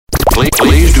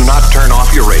Please do not turn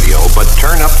off your radio, but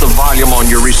turn up the volume on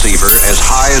your receiver as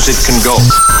high as it can go.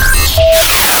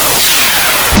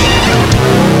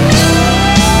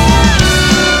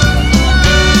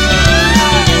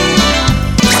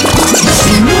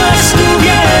 Si no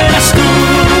estuvieras tú,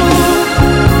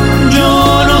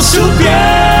 yo no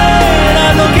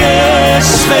supiera lo que es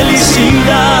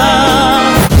felicidad.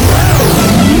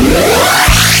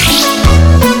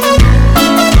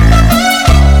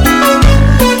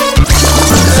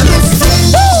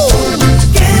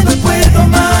 Que no puedo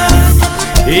más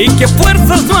y que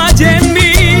fuerzas no hay en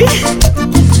mí.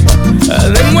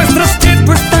 Demuestras que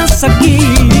tú estás aquí.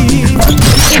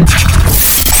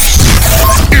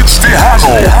 It's Tejano,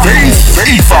 Faith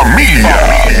y Familia.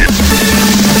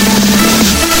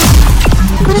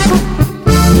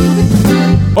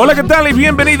 Hola, ¿qué tal? Y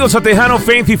bienvenidos a Tejano,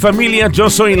 Faith y Familia. Yo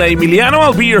soy la Emiliano.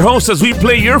 I'll be your host as we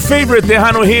play your favorite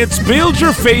Tejano hits, build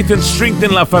your faith, and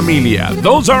strengthen la familia.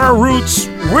 Those are our roots.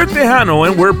 We're Tejano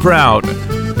and we're proud.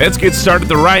 Let's get started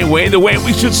the right way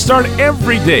we should start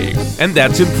every day, and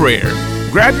that's in prayer.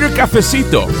 Grab your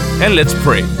cafecito and let's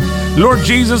pray. Lord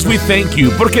Jesus, we thank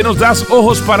you porque nos das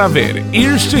ojos para ver,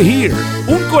 ears to hear,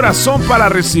 un corazón para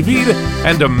recibir,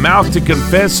 and a mouth to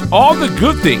confess all the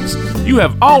good things you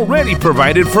have already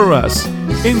provided for us.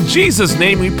 In Jesus'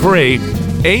 name we pray,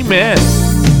 amen.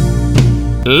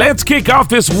 Let's kick off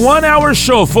this 1-hour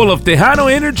show full of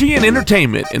Tejano energy and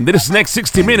entertainment. In this next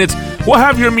 60 minutes, we'll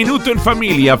have your Minuto en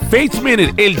Familia, Faith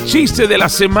Minute, El Chiste de la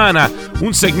Semana,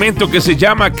 un segmento que se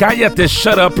llama Cállate,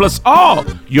 Shut Up, plus all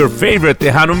your favorite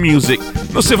Tejano music.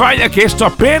 No se vaya que esto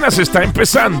apenas está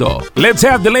empezando. Let's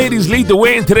have the ladies lead the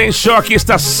way in today's show. Aquí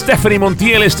está Stephanie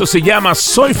Montiel. Esto se llama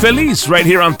Soy Feliz, right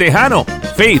here on Tejano,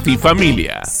 Faith y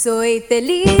Familia. Soy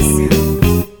feliz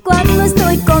cuando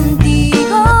estoy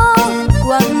contigo,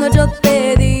 cuando yo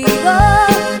te digo,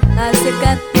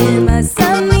 acércate más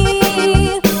a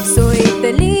mí. Soy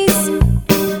feliz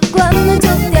cuando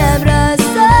yo te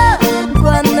abrazo,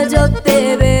 cuando yo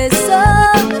te beso,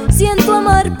 siento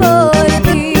amor por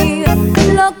ti.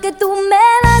 Lo que tú me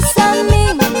das a mí,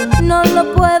 no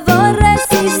lo puedo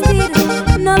resistir.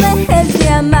 No dejes de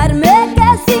amarme,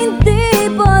 que sin ti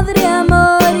podría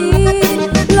morir.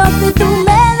 Lo que tú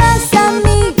me das a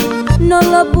mí, no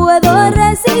lo puedo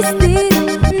resistir.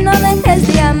 No dejes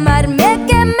de amarme,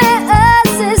 que me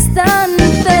haces tan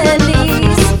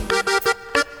feliz.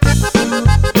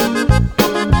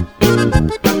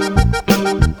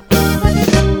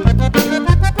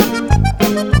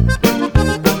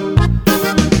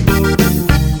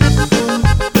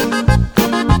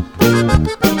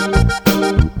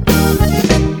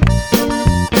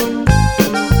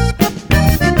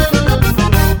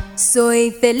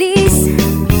 Soy feliz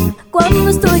cuando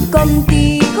estoy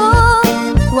contigo,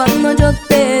 cuando yo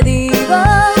te digo,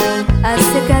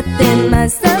 acércate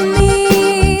más a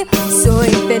mí. Soy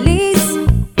feliz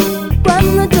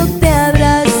cuando yo te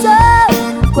abrazo,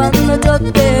 cuando yo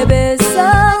te beso,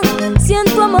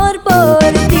 siento amor por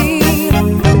ti.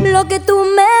 Lo que tú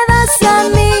me das a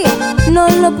mí, no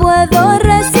lo puedo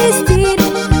resistir.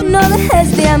 No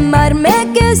dejes de amarme,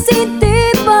 que sin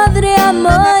ti podría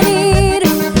morir.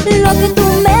 Lo que tú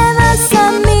me das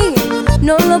a mí,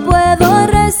 no lo puedo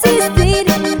resistir.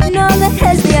 No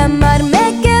dejes de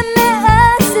amarme, que me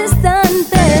haces tan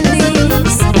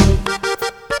feliz.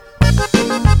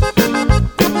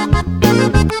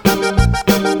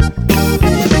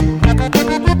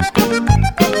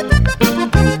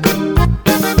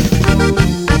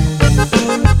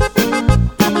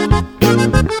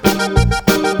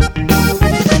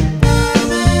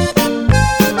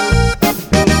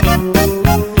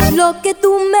 Lo que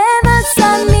tú me das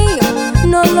a mí,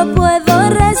 no lo puedo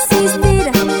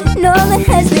resistir. No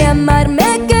dejes de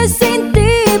amarme, que sin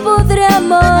ti podría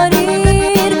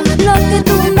morir. Lo que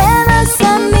tú me das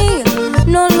a mí,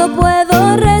 no lo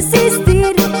puedo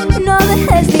resistir. No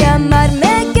dejes de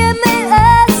amarme, que me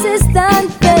haces tan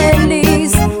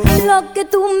feliz. Lo que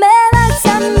tú me das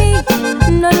a mí,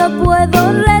 no lo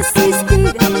puedo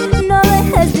resistir. No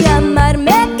dejes de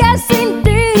amarme, que sin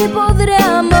ti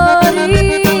podría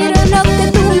morir. Lo que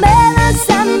tú me das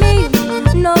a mí,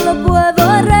 no lo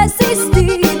puedo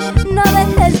resistir. No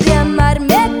dejes de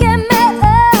amarme, que me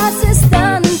haces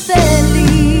tan feliz.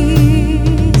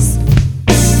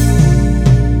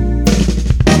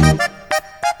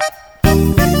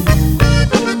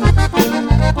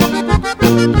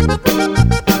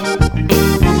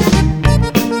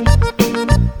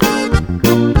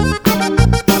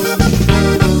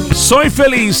 Soy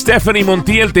feliz, Stephanie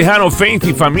Montiel, Tejano, Faith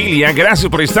y Familia. Gracias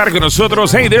por estar con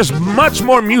nosotros. Hey, there's much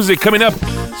more music coming up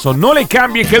So, no le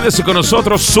cambie, quédese con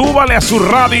nosotros, súbale a su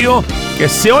radio, que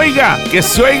se oiga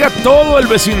todo el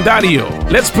vecindario.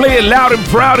 Let's play it loud and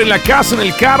proud en la casa, en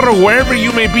el carro, wherever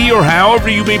you may be or however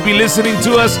you may be listening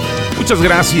to us. Muchas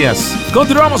gracias.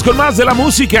 Continuamos con más de la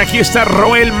música. Aquí está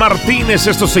Roel Martínez.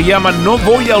 Esto se llama No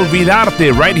Voy a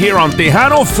Olvidarte, right here on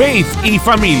Tejano, Faith y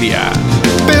Familia.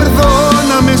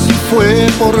 Perdóname si fue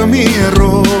por mi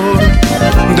error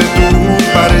de tu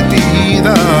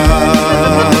partida,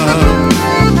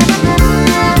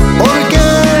 porque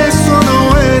eso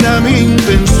no era mi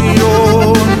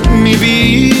intención, mi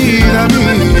vida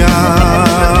mía.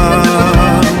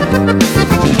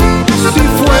 Si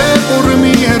fue por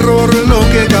mi error lo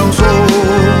que causó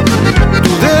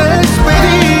tu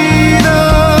despedida,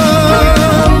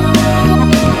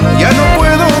 ya no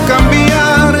puedo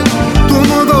cambiar tu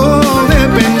modo de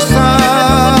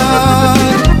pensar,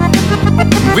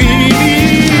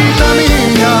 vida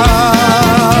mía.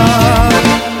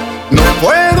 No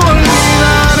puedo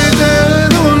olvidarte,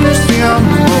 dulce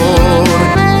amor,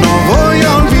 no voy a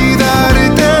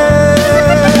olvidarte.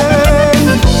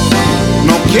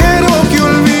 No quiero que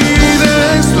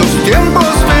olvides los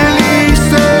tiempos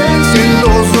felices que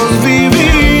los dos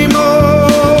vivimos.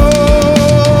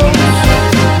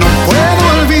 No puedo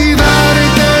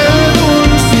olvidarte,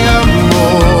 dulce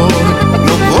amor,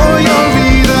 no voy a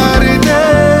olvidarte.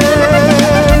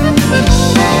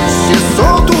 Si eso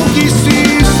tú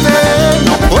quisiste,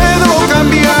 no puedo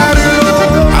cambiarlo,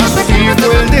 así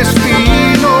fue el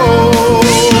destino.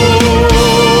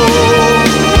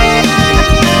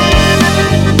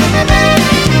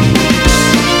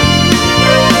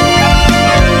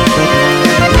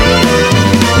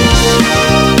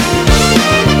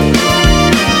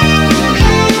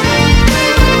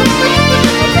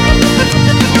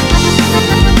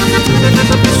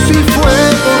 Si fue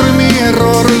por mi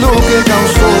error lo que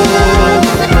causó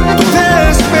tu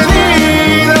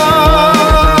despedida,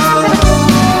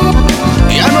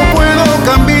 ya no puedo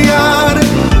cambiar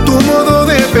tu modo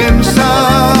de pensar,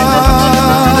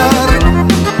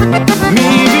 mi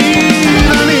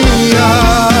vida mía.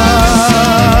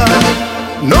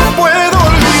 No puedo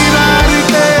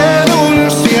olvidarte,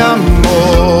 dulce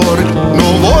amor, no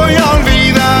voy a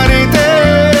olvidarte.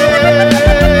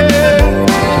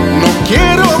 No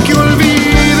quiero que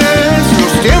olvides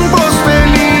los tiempos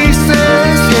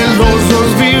felices que los dos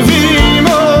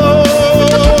vivimos.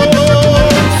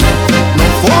 No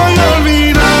voy a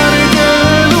olvidarte,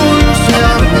 dulce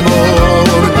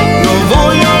amor, no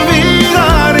voy a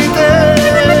olvidarte.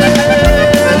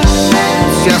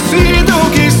 Si así tú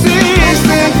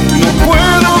quisiste, no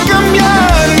puedo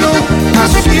cambiarlo,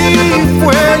 así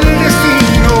fue el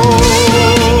destino.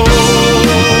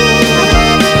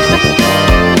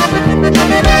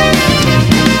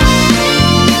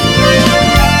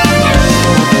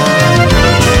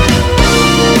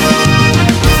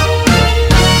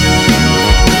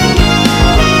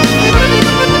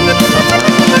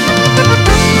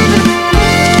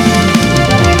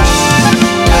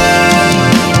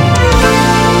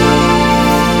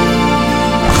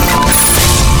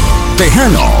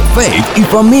 Tejano, Faith y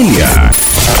Familia.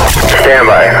 Stand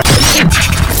by.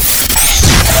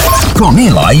 Con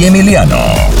Ela y Emiliano.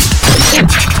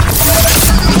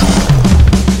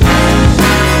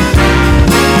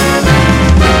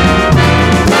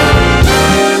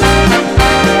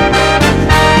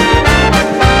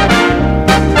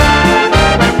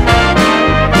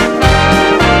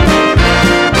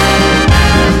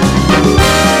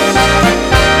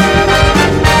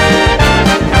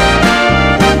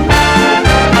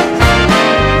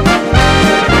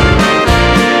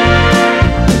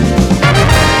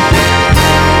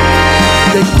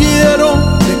 Te quiero,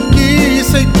 te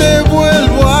quise y te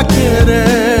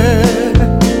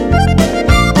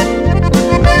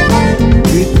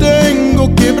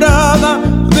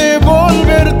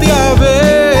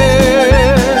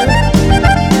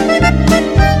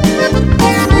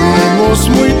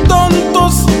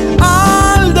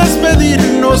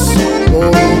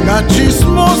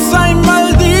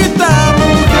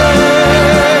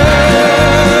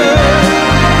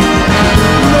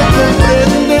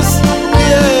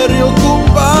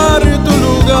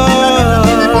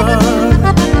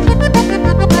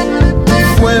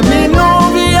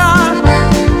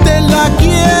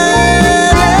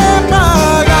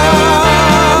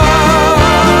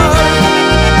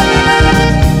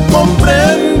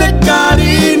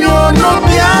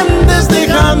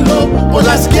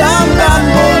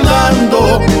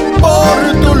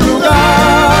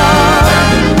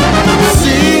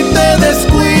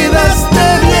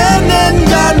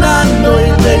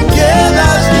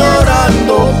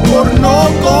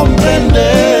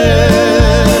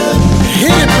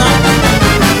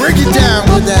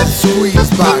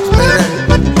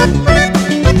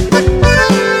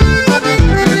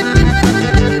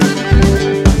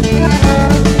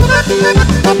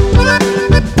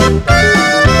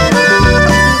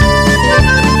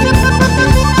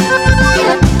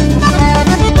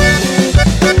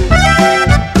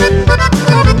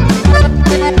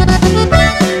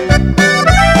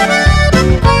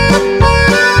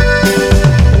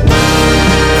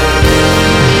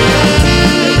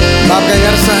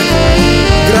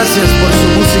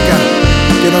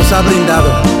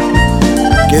invitado.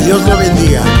 Que Dios lo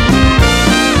bendiga.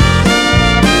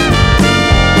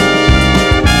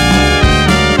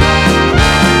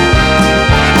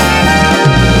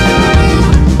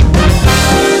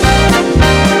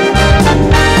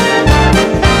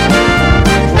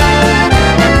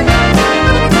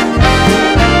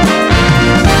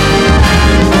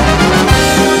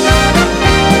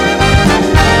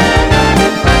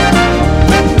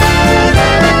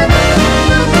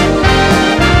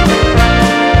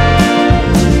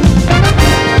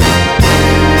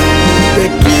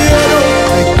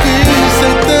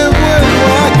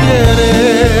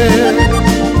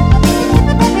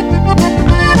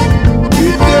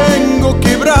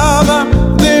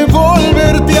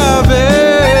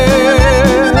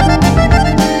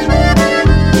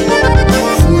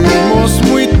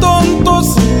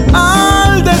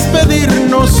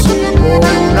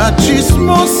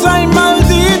 Chismosa y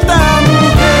maldita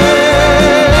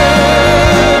mujer,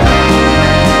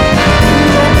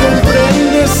 no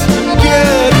comprendes,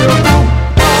 quiero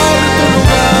ocupar tu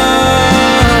lugar.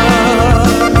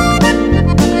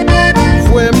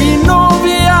 Fue mi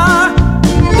novia,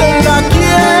 te la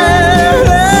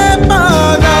quiere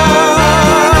pagar.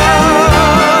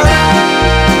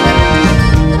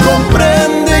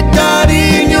 Comprende,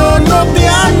 cariño, no te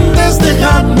andes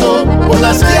dejando por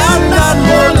las que andan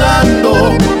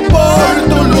volando por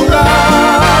tu lugar.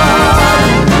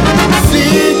 Si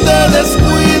te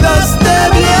descuidas te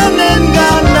vienen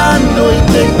ganando y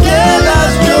te quedas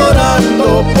llorando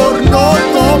por no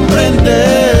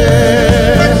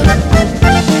comprender.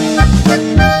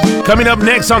 Coming up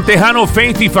next on Tejano,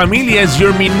 Faith y Familia es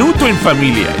Your Minuto en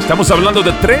Familia. Estamos hablando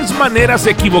de 3 maneras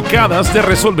equivocadas de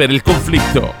resolver el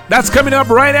conflicto. That's coming up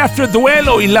right after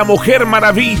Duelo y La Mujer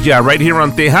Maravilla, right here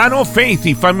on Tejano, Faith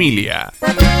y Familia.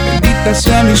 Bendita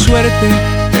sea mi suerte,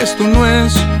 esto no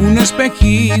es un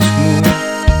espejismo.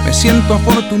 Me siento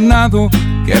afortunado,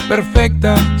 qué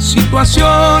perfecta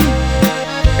situación.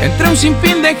 Entre un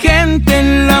sinfín de gente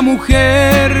en La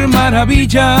Mujer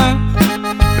Maravilla.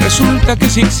 Resulta que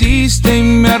sí existe y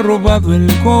me ha robado el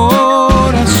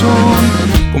corazón.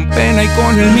 Con pena y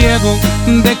con el miedo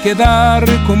de quedar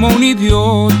como un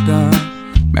idiota,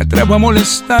 me atrevo a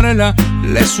molestarla,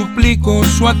 le suplico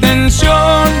su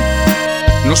atención.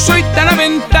 No soy tan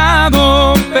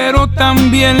aventado, pero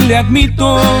también le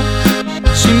admito,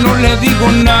 si no le digo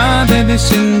nada he de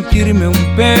sentirme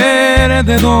un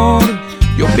perdedor.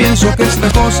 Yo pienso que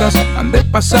estas cosas han de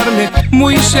pasarle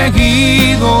muy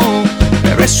seguido,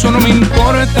 pero eso no me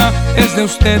importa, es de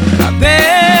usted la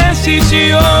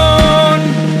decisión.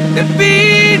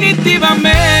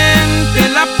 Definitivamente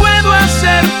la puedo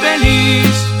hacer feliz.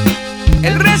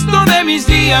 El resto de mis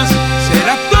días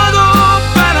será todo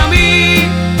para mí.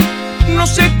 No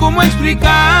sé cómo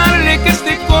explicarle que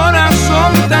este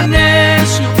corazón tan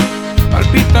necio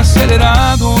palpita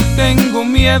acelerado, tengo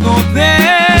miedo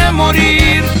de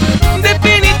morir.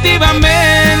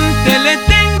 Definitivamente le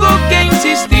tengo que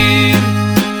insistir.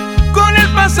 Con el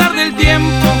pasar del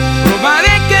tiempo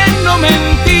probaré que no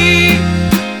mentí.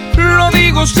 Lo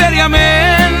digo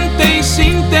seriamente y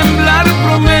sin temblar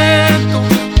prometo.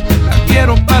 La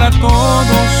quiero para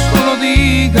todos, solo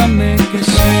dígame que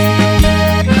sí.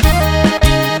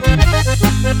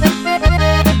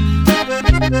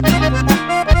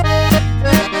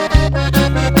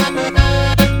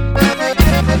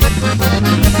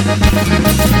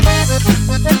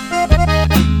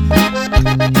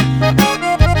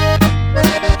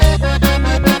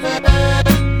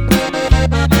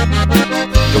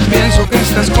 Yo pienso que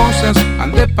estas cosas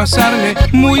han de pasarle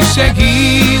muy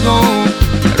seguido,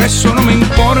 pero eso no me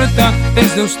importa,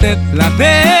 es de usted la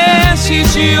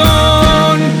decisión.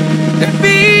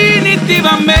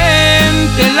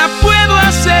 Definitivamente la puedo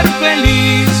hacer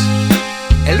feliz.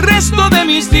 El resto de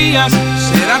mis días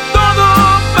será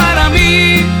todo para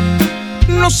mí.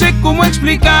 No sé cómo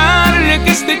explicarle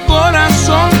que este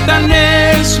corazón tan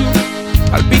necio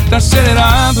palpita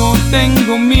acelerado,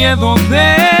 tengo miedo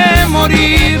de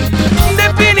morir.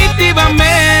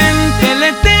 Definitivamente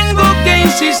le tengo que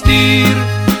insistir.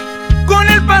 Con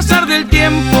el pasar del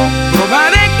tiempo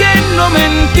probaré que no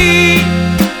mentí.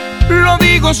 Lo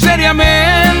digo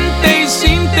seriamente y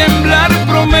sin temblar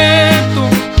prometo.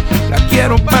 La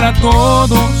quiero para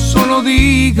todos, solo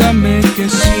dígame que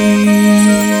sí.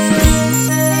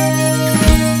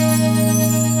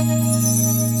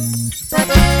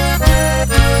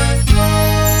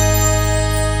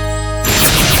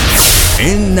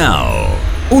 And now,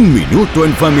 Un Minuto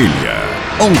en Familia,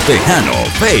 on Tejano,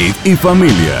 Faith y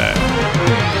Familia.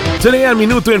 Today on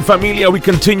Minuto en Familia, we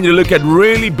continue to look at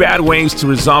really bad ways to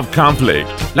resolve conflict.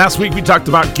 Last week we talked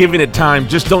about giving it time,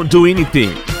 just don't do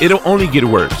anything. It'll only get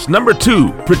worse. Number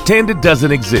 2, pretend it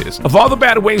doesn't exist. Of all the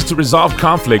bad ways to resolve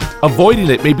conflict,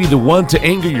 avoiding it may be the one to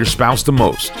anger your spouse the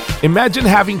most. Imagine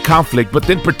having conflict but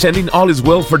then pretending all is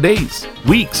well for days,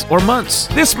 weeks, or months.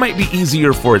 This might be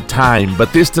easier for a time,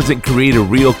 but this doesn't create a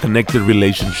real connected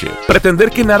relationship.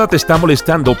 Pretender que nada te está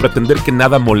molestando, pretender que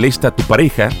nada molesta a tu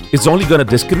pareja is only gonna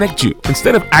disconnect you.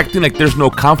 Instead of acting like there's no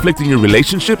conflict in your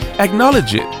relationship,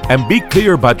 acknowledge it and be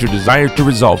clear about your desire to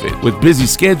resolve it. With busy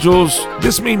schedules,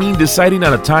 this may mean deciding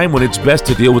on a time when it's best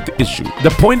to deal with the issue. The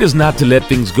point is not to let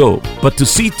things go, but to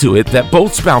see to it that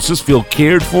both spouses feel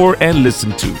cared for and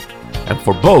listened to, and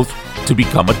for both to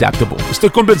become adaptable. Estoy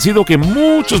convencido que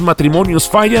muchos matrimonios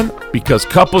fallan because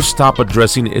couples stop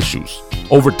addressing issues.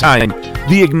 Over time,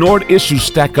 the ignored issues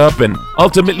stack up and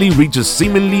ultimately reach a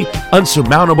seemingly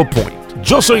unsurmountable point.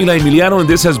 Yo soy La Emiliano and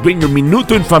this has been your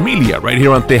Minuto en Familia right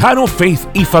here on Tejano, Faith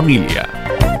y Familia.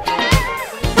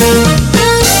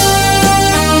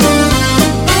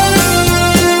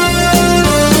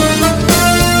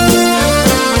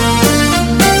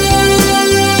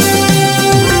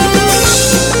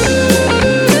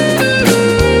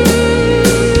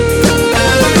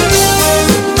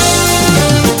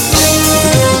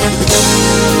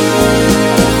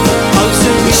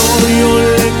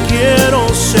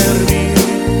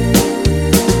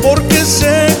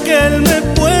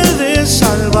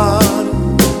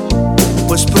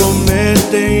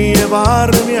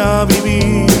 Llevarme a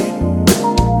vivir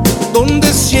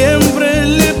donde siempre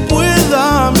le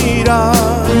pueda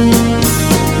mirar.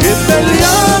 He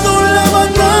peleado la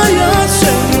batalla,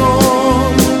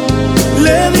 Señor,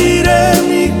 le diré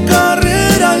mi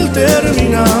carrera al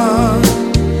terminar,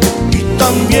 y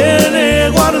también he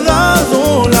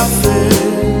guardado la fe,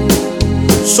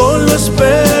 solo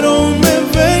espero me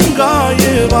venga a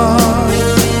llevar.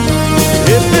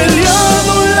 He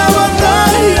peleado la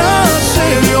batalla,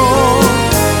 Señor,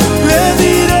 le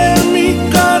diré mi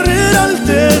carrera al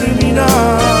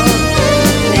terminar,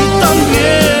 y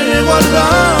también he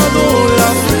guardado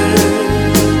la fe,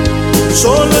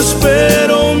 solo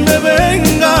espero me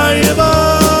venga a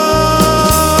llevar.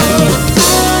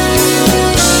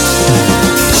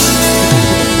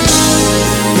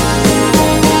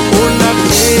 Con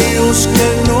aquellos que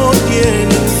no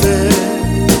tienen fe,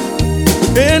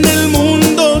 en el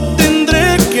mundo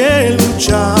tendré que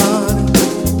luchar,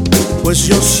 pues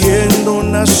yo siendo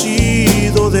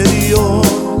nacido de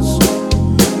Dios,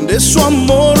 de su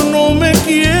amor no me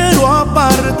quiero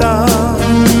apartar.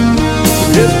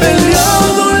 He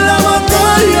peleado la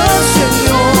batalla,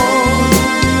 Señor,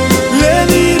 le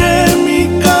diré mi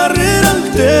carrera al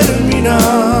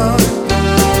terminar,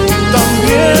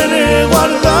 también he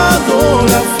guardado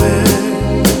la fe,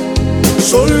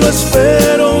 solo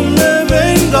espero me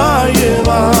venga a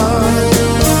llevar.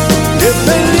 He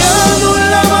peleado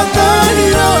la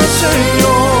batalla,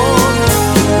 Señor,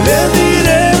 le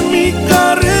diré mi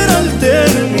carrera al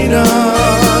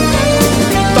terminar,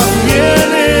 también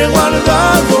he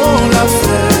guardado la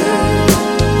fe,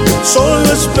 solo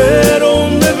espero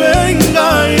me venga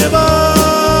a llevar.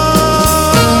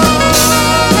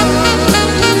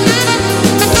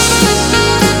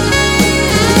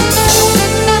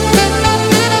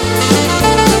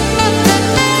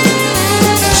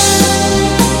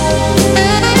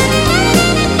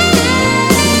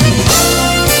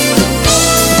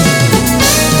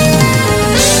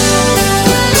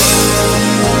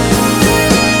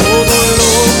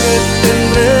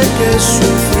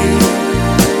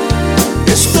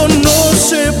 Esto no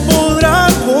se podrá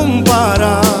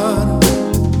comparar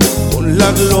con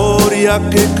la gloria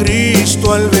que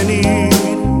Cristo al venir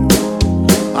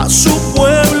a su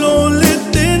pueblo le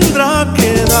tendrá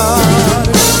que dar.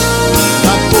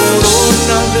 La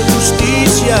corona de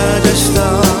justicia ya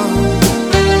está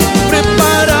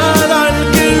preparada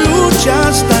al que lucha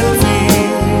hasta el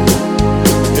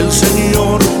fin. El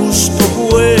Señor justo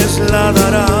pues la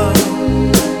dará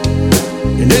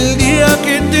en el día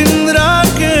que tendrá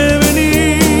que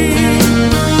venir.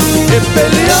 He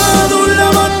peleado la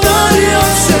batalla,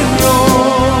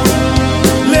 Señor,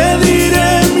 le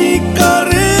diré mi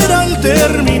carrera al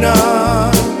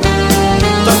terminar,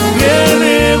 también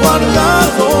he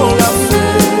guardado la fe,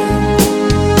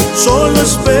 solo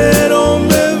espero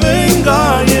me venga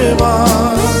a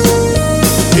llevar.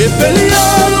 He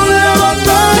peleado la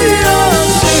batalla,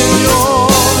 Señor,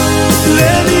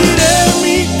 le diré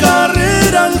mi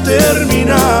carrera al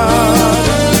terminar,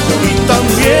 y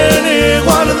también he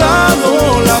guardado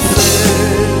la fe,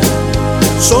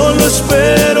 solo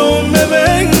espero me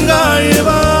venga a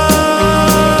llevar.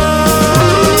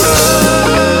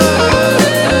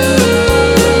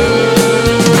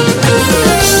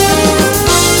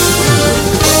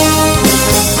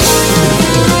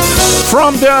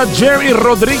 From the Jerry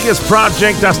Rodriguez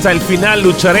Project, Hasta el Final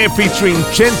Lucharé, featuring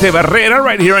Chente Barrera,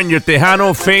 right here on your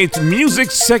Tejano Faith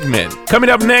Music segment. Coming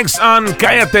up next on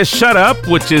Cállate Shut Up,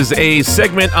 which is a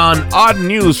segment on odd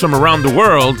news from around the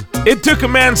world. It took a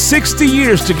man 60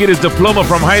 years to get his diploma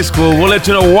from high school. We'll let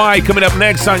you know why coming up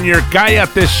next on your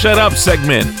Cállate Shut Up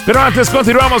segment. Pero antes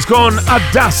continuamos con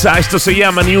Adasa. Esto se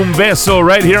llama Ni un Beso,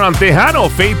 right here on Tejano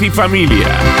Faith y Familia.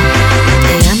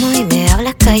 Te llamo y me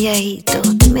hablas calladito.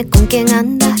 Dime con quién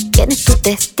andas, quién es tu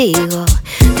testigo.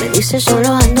 Me dices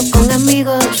solo ando con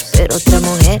amigos, pero otra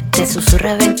mujer te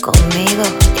susurra ven conmigo.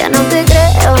 Ya no te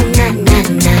creo, na, na,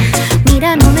 na.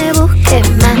 Mira, no me busques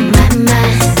más, más,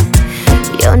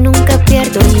 más. Yo nunca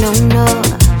pierdo, no, no.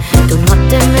 Tú no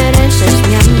te mereces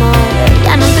mi amor.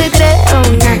 Ya no te creo,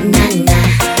 na, na,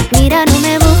 na. Mira, no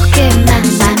me busques más,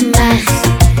 más, más.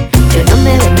 Yo no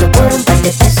me vendo por un par de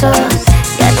pesos.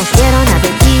 Ya no quiero nada de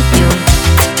ti, ni un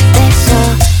beso.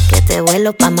 Que te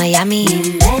vuelo pa' Miami,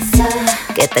 un beso.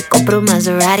 Que te compro un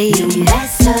Maserati, un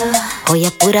beso.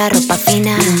 Joya pura, ropa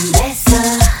fina, un beso.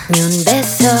 Ni un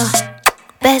beso,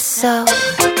 beso.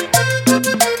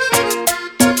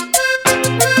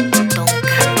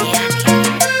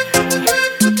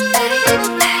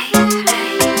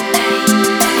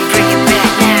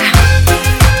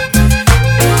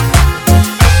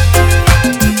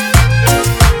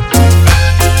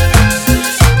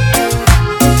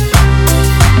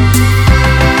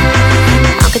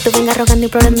 Rogando y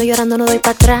implorando, llorando, no doy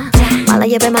para atrás. Mala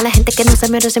lleve, mala gente que no se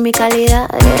merece mi calidad.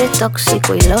 Eres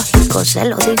tóxico y lógico, se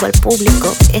lo digo al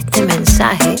público. Este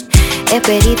mensaje es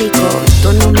verídico.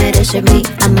 Tú no mereces mi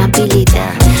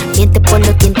amabilidad. Miente por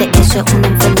los dientes, eso es una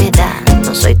enfermedad.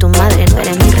 No soy tu madre, no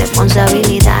eres mi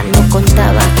responsabilidad. No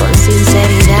contaba con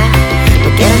sinceridad.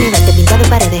 No quiero ni verte pintado de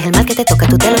paredes. El mal que te toca,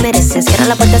 tú te lo mereces. Cierra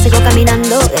la puerta, sigo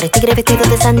caminando. Eres tigre vestido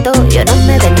de santo. Yo no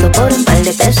me vendo por un par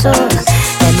de pesos.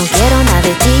 Ya no quiero nada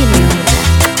de ti, ni un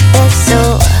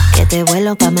beso. Que te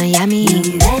vuelo pa' Miami,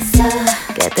 un beso.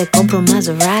 Que te compro un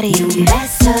Maserati, un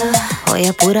beso.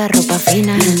 Joya pura, ropa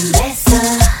fina, un beso.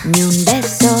 Ni un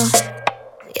beso.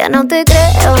 Ya no te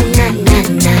creo, na, na,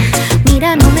 na.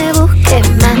 Mira, no me busques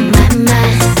más, más,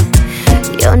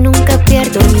 más. Yo nunca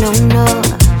pierdo, no, no.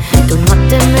 Tú no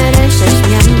te mereces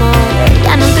mi amor.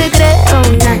 Ya no te creo,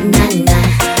 na, na, na.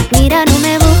 Mira, no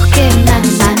me busques más,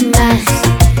 más, más.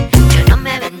 Yo no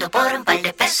me vendo por un par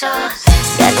de pesos.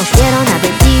 Ya no quiero nada de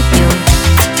ti, ni un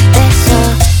beso.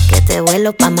 Que te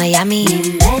vuelo pa' Miami,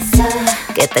 un beso.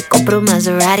 Que te compro un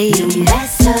Maserati, un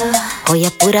beso. Joya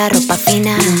pura, ropa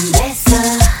fina, un beso.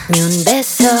 Ni un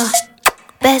beso,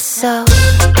 beso.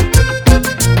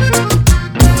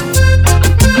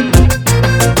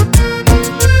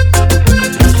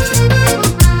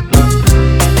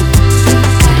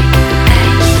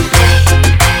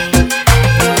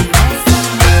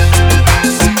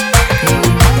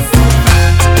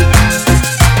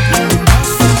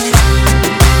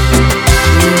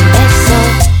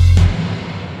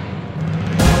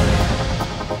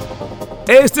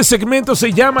 Este segmento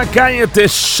se llama Cállate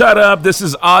Shut Up. This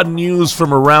is odd news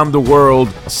from around the world.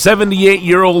 A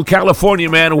 78-year-old California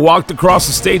man walked across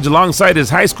the stage alongside his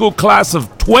high school class of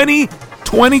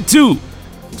 2022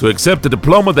 to accept a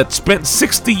diploma that spent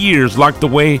 60 years locked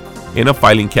away in a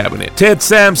filing cabinet. Ted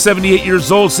Sam, 78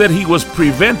 years old, said he was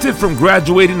prevented from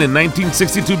graduating in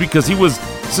 1962 because he was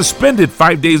suspended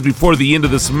 5 days before the end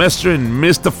of the semester and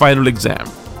missed the final exam.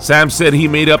 Sam said he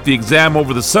made up the exam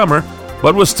over the summer,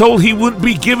 but was told he wouldn't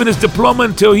be given his diploma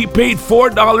until he paid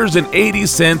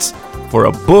 $4.80 for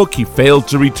a book he failed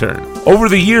to return. Over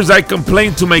the years, I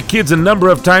complained to my kids a number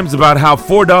of times about how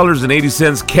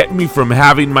 $4.80 kept me from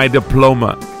having my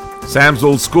diploma. Sam's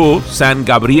old school, San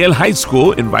Gabriel High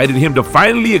School, invited him to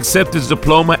finally accept his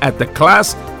diploma at the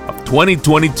class of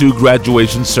 2022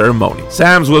 graduation ceremony.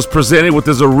 Sam's was presented with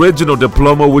his original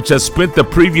diploma, which has spent the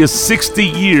previous 60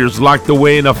 years locked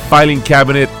away in a filing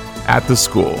cabinet at the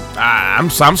school.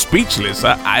 I'm speechless.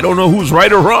 I don't know who's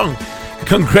right or wrong.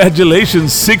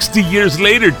 Congratulations, 60 years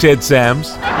later, Ted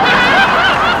Sams.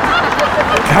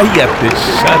 Cállate,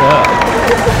 shut up.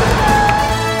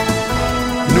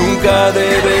 Nunca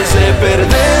debes de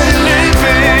perderle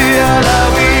fe a la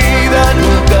vida.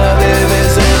 Nunca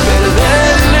debes de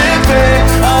perderle fe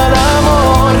al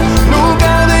amor.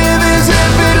 Nunca debes de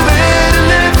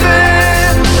perderle fe.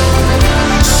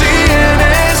 Si en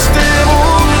este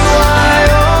mundo hay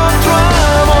otro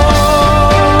amor.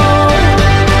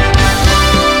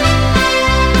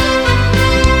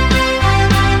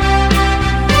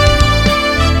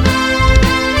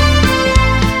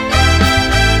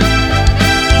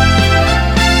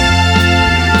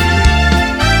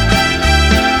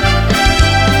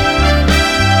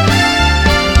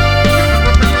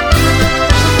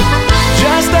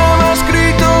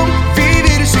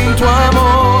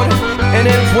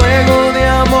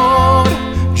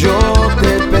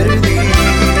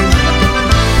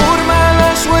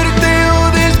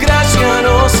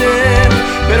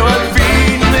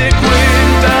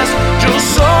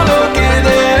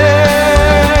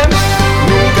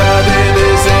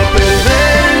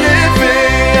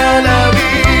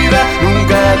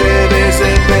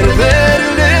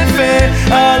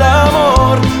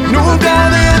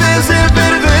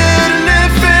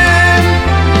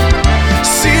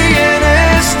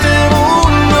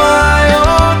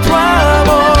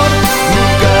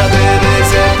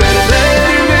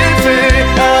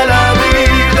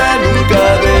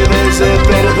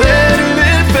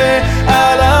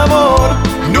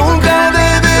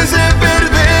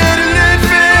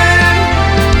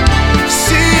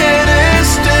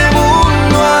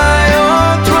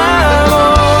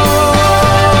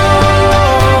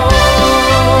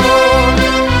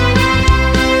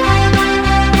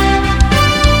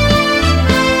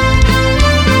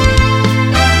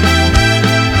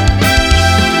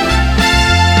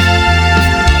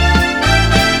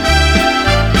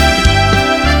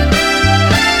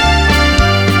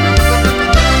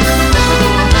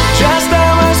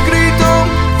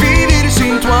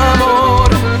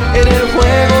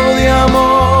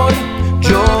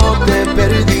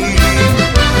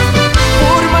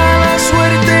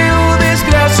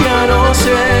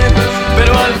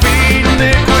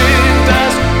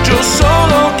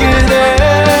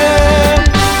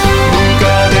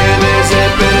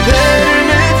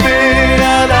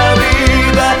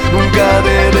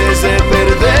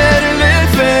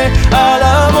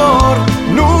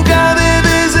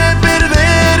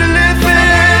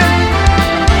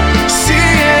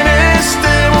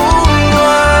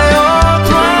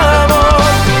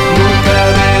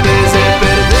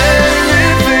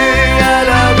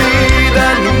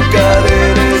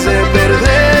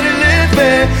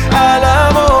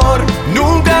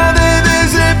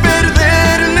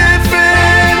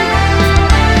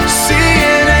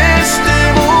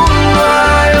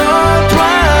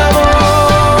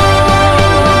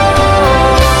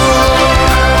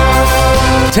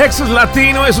 Texas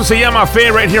Latino, eso se llama Fe,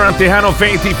 right here on Tejano,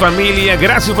 Faith y Familia.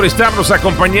 Gracias por estarnos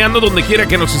acompañando donde quiera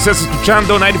que nos estés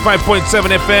escuchando.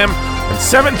 95.7 FM at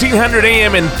 1700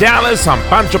 AM in Dallas, on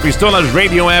Pancho Pistola's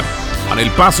radio app, on El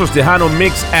Paso's Tejano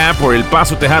Mix app or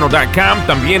elpasotejano.com.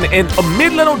 También en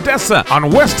Midland, Odessa,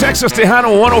 on West Texas Tejano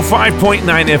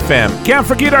 105.9 FM. Can't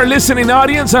forget our listening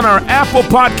audience on our Apple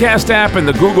Podcast app and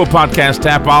the Google Podcast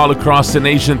app all across the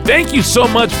nation. Thank you so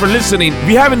much for listening. If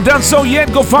you haven't done so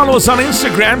yet, go follow us on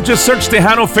Instagram. Just search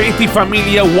Tejano, Faith y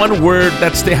Familia, one word.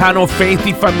 That's Tejano, Faith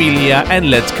y Familia, and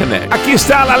let's connect. Aquí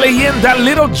está la leyenda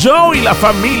Little Joe y la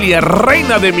familia,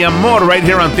 reina de mi amor, right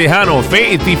here on Tejano,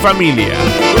 Faith y Familia.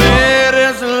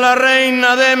 Eres la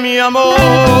reina de mi amor,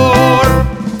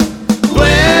 tú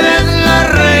eres la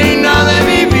reina de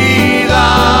mi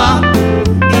vida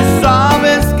y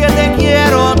sabes que te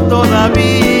quiero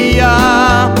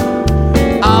todavía,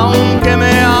 aunque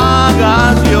me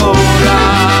hagas llorar.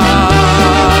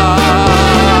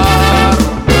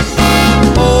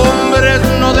 Hombres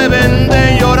no deben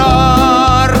de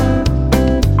llorar,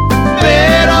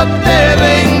 pero te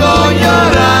vengo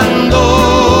llorando.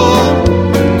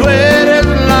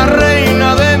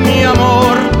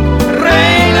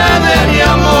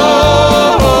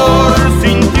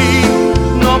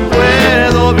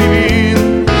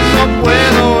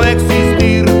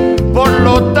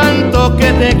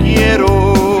 Que te quiero,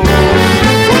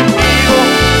 contigo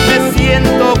me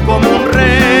siento como un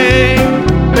rey,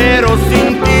 pero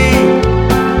sin ti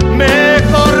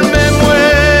mejor me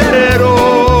muero.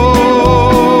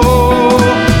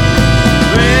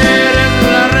 Tú eres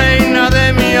la reina de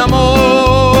mi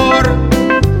amor,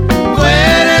 tú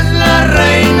eres la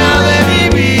reina de mi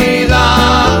vida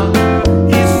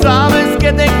y sabes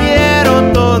que te quiero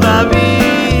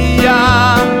todavía,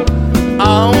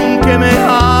 aunque me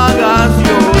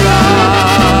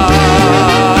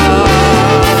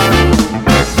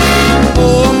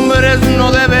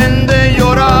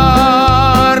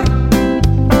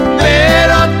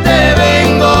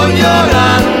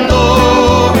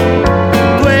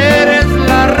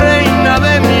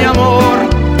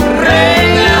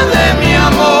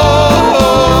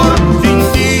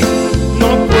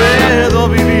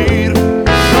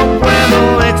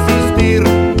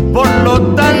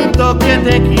que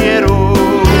te quiero,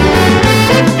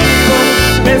 contigo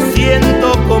me siento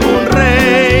como un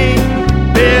rey,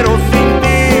 pero sin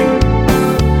ti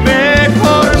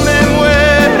mejor me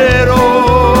muero.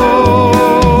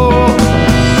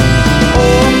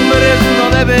 Hombres no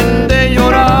deben de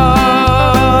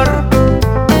llorar,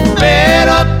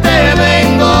 pero te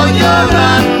vengo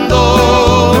llorando.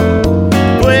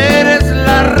 Tú eres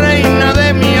la reina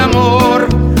de mi amor,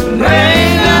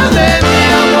 reina de mi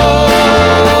amor.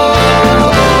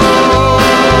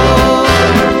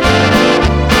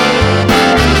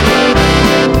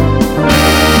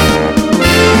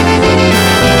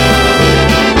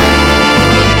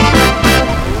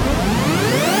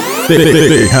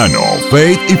 Tejano,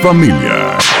 Faith y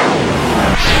Familia.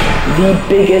 The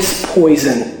biggest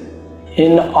poison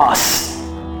in us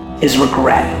is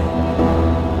regret.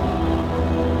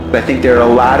 I think there are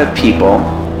a lot of people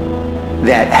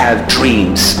that have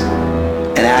dreams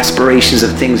and aspirations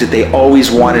of things that they always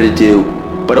wanted to do,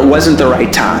 but it wasn't the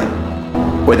right time,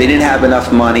 or they didn't have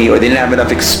enough money, or they didn't have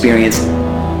enough experience.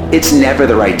 It's never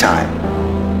the right time.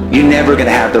 You're never going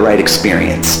to have the right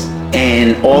experience.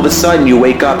 And all of a sudden you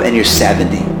wake up and you're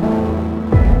 70.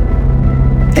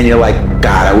 And you're like,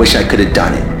 God, I wish I could have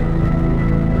done it.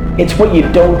 It's what you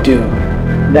don't do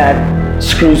that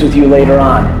screws with you later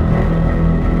on.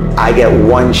 I get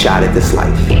one shot at this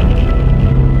life.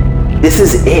 This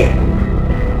is it.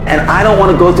 And I don't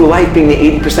want to go through life being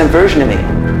the 80% version of me.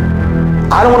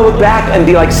 I don't want to look back and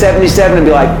be like 77 and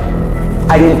be like,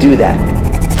 I didn't do that.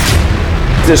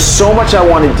 There's so much I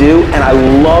want to do, and I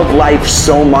love life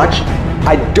so much,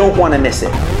 I don't want to miss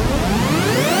it.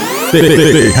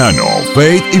 Tejano,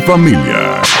 Faith y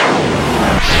Familia.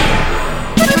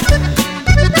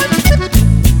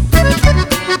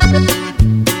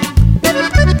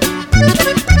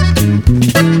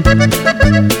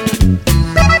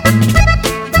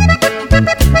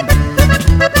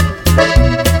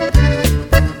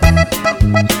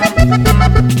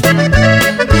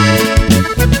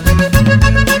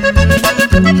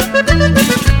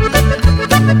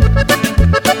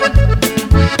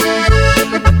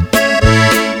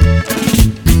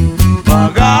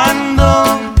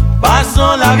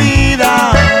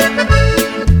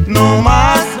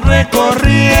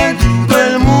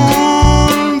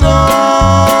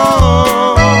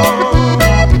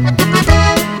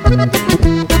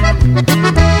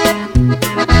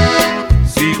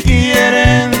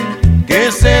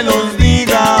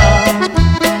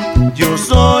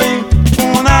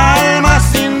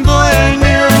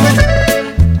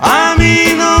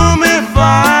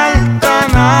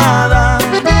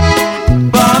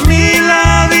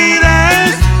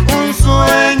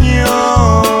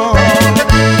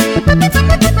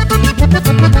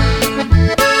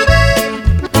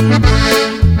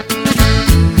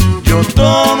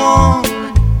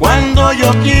 cuánto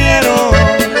yo quiero.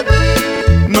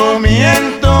 No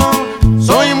miento,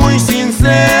 soy muy sincero.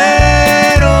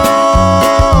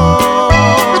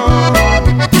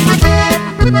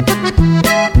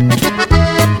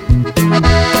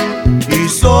 Y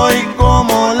soy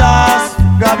como las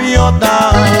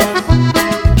gaviotas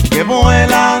que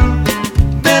vuelan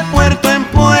de puerto en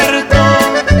puerto.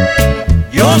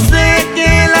 Yo sé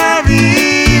que la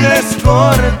vida es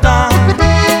corta,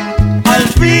 al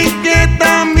fin que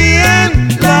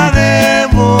también la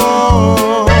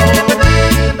debo.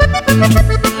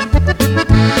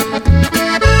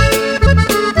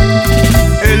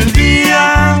 El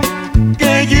día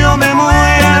que yo me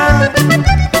muera,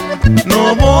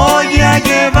 no voy a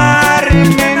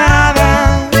llevarme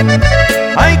nada.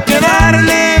 Hay que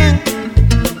darle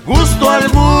gusto al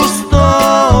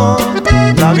gusto.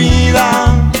 La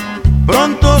vida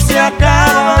pronto se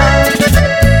acaba.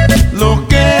 Lo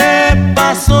que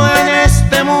pasó en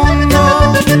este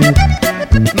mundo,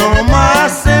 no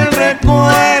más el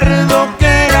recuerdo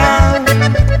queda.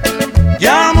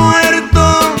 Ya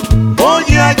muerto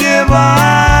voy a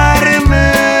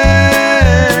llevarme.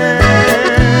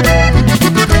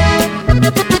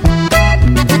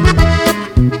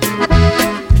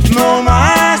 No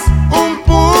más un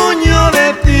puño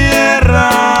de tierra.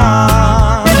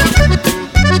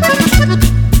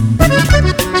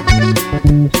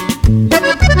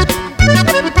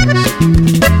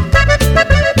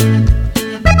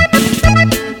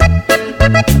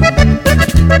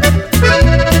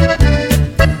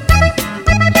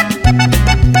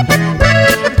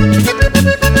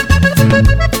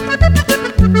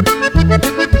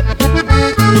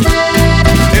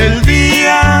 El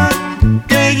día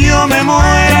que yo me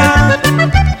muera,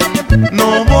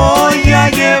 no voy a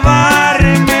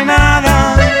llevarme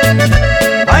nada.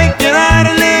 Hay que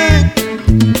darle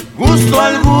gusto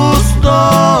al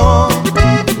gusto.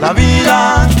 La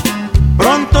vida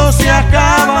pronto se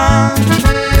acaba.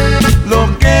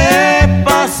 Lo que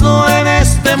pasó en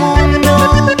este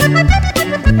mundo,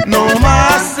 no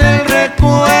más el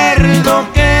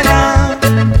recuerdo queda.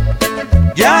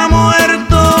 Ya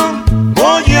muerto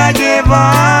voy a llevarme.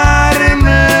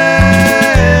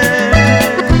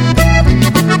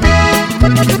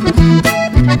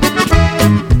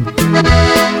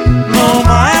 No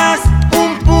más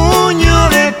un puño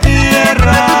de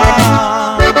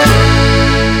tierra.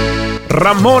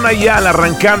 Ramón Ayala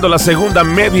arrancando la segunda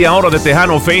media hora de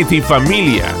Tejano, Faith y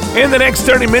Familia. In the next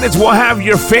 30 minutes we'll have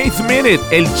your Faith Minute,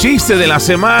 el chiste de la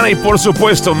semana y por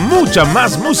supuesto mucha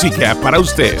más música para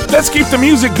usted. Let's keep the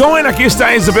music going. Aquí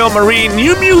está Isabel Marie.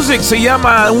 New music se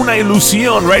llama Una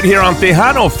Ilusión right here on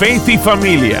Tejano, Faith y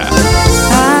Familia.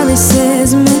 A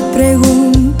veces me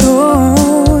pregunto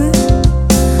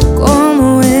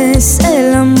cómo es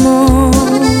el amor,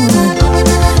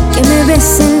 que me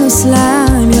besen los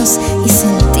labios y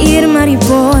sentir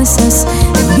mariposas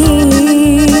en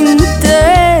mi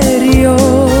interior,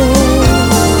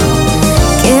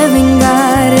 que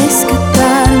venga a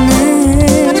rescatarme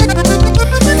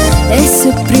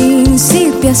ese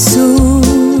príncipe azul.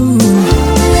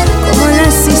 Como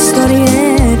las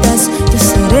historietas, yo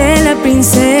seré la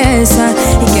princesa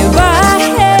y que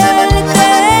baje el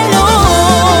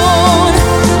telón,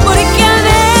 porque a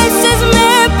veces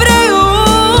me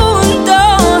pregunto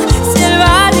si el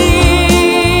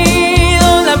valido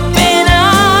la pena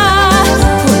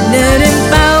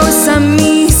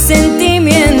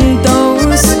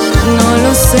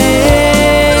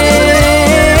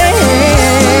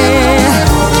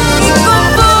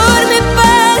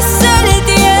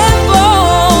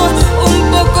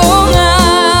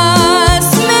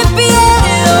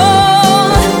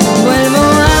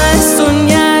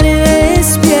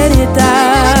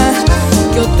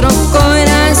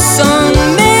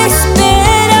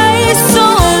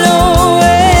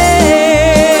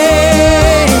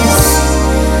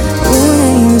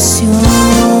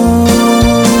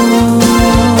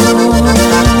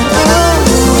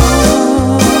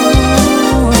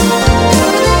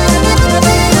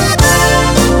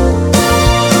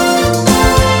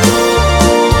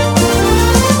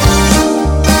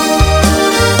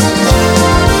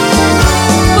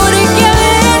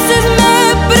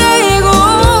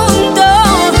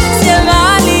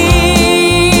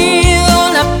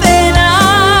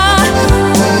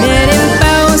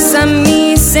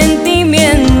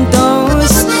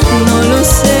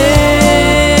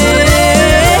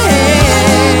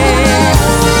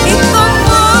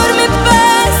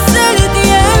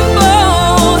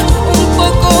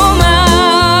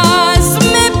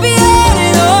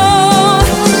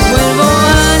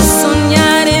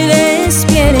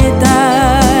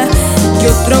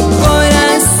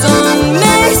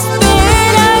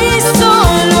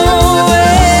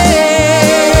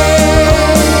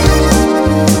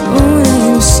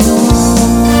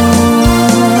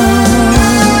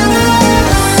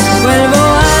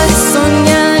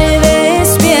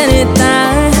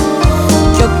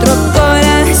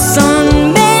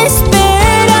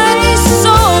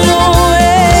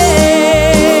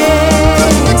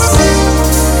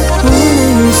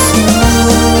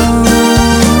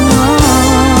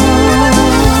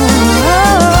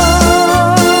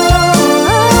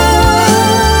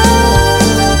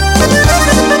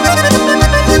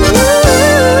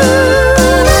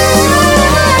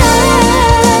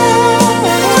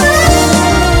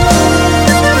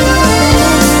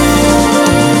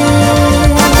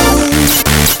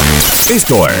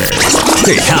Esto es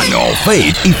Tejano,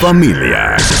 Faith y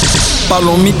Familia.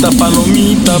 Palomita,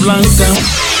 palomita blanca.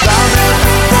 Dame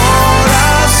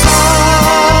corazón,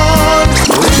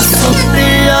 por eso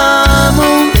te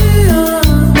amo,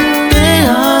 te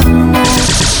amo.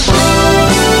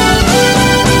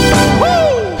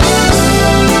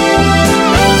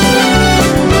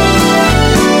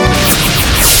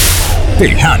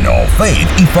 Tejano, Faith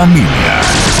y Familia.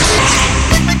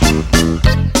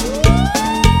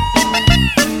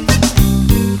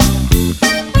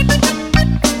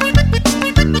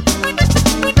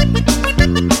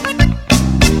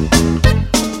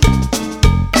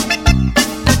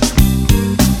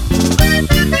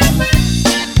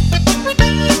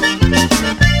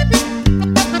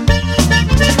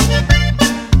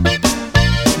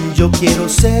 Yo quiero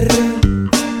ser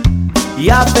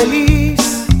ya feliz,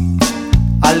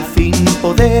 al fin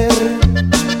poder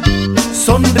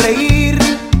sonreír.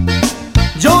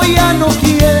 Yo ya no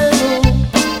quiero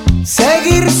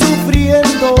seguir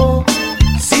sufriendo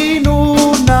sin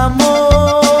un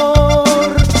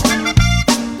amor.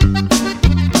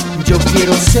 Yo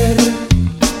quiero ser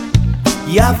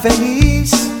ya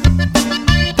feliz,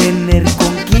 tener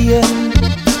con quien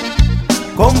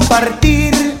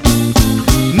compartir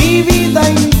mi vida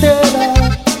entera.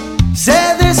 Se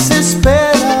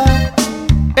desespera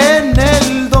en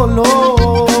el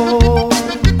dolor.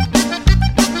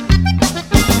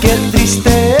 Qué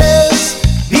triste es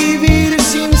vivir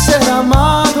sin ser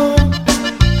amado.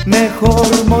 Mejor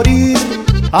morir,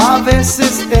 a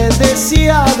veces he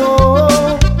deseado.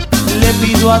 Le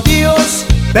pido a Dios,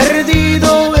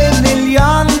 perdido en el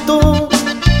llanto,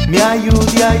 me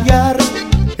ayude a hallar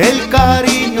el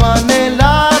cariño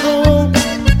anhelado.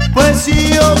 Pues si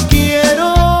yo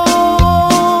quiero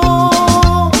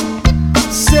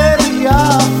ser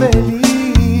ya feliz.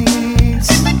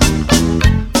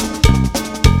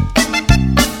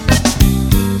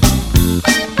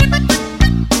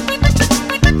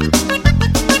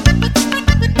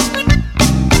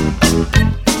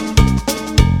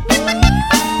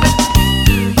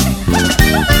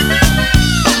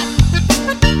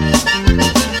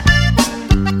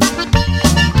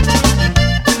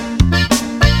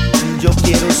 Yo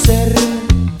quiero ser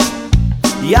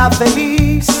ya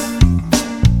feliz,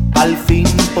 al fin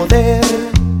poder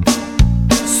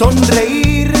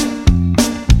sonreír.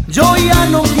 Yo ya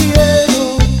no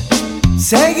quiero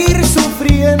seguir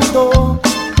sufriendo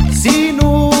sin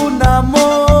un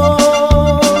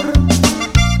amor.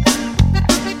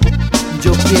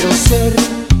 Yo quiero ser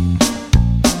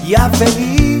ya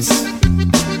feliz,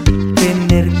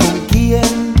 tener con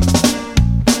quien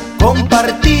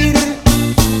compartir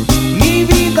mi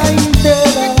vida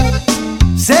entera.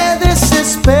 Se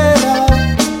desespera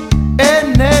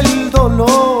en el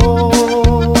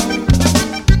dolor.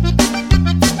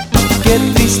 Qué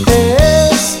triste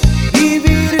es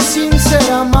vivir sin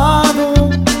ser amado.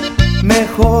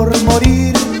 Mejor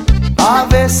morir, a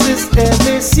veces he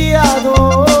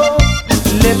deseado.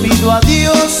 Le pido a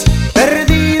Dios,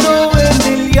 perdido en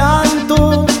el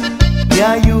llanto, me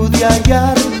ayude a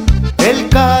hallar el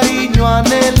cariño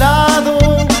anhelado.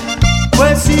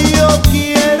 Pues si yo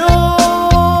quiero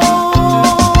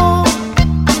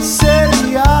ser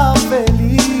ya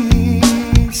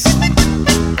feliz.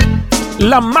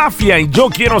 La Mafia y Yo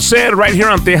Quiero Ser right here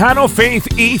on Tejano, Faith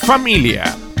y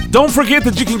Familia. Don't forget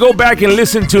that you can go back and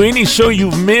listen to any show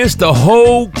you've missed. The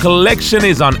whole collection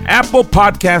is on Apple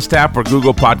Podcast app or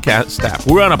Google Podcast app.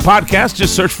 We're on a podcast.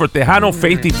 Just search for Tejano,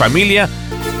 Faith y Familia.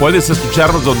 Puedes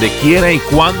escucharnos donde quiera y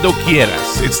cuando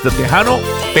quieras. It's the Tejano,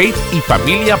 Faith y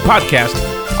Familia podcast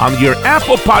on your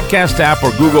Apple Podcast app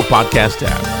or Google Podcast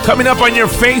app. Coming up on your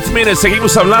Faith Minute,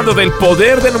 seguimos hablando del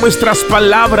poder de nuestras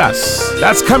palabras.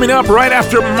 That's coming up right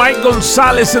after Mike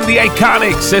Gonzalez and the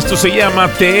Iconics. Esto se llama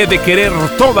Te he de querer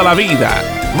toda la vida.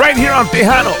 Right here on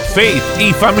Tejano, Faith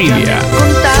y Familia. Ya me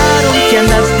contaron que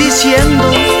andas diciendo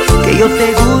que yo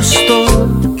te gusto,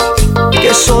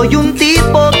 que soy un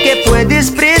tipo que puedes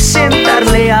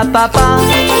presentarle a papá.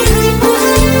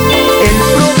 El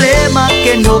problema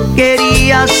que no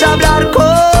querías hablar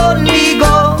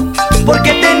conmigo,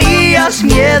 porque tenías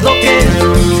miedo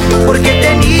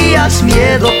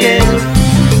que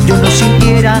yo no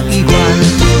sintiera igual.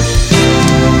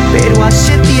 Pero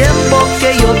hace tiempo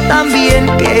que yo también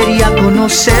quería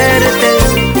conocerte,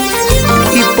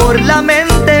 y por la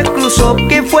mente cruzó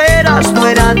que fueras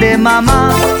nuera de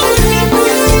mamá.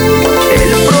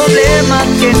 El problema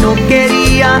que no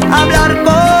quería hablar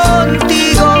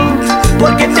contigo,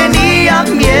 porque tenía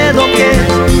miedo que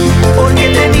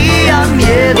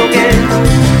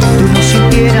tú no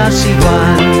sintieras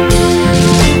igual.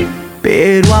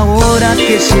 Pero ahora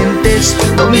que sientes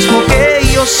lo mismo que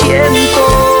siento.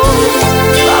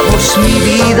 Vamos mi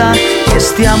vida,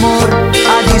 este amor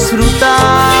a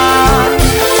disfrutar.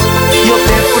 Yo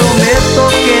te prometo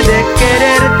que de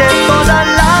quererte toda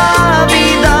la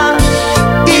vida.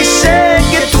 Y sé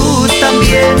que tú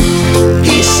también,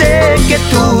 y sé que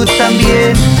tú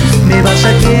también me vas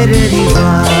a querer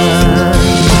igual.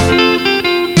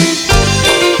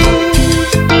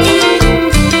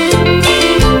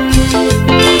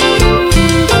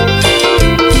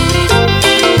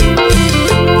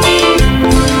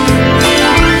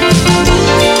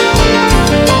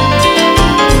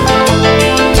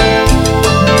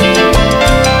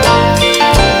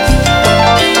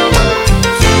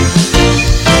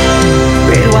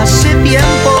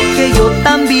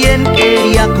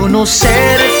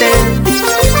 Conocerte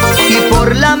y por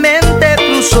la mente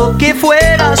cruzó que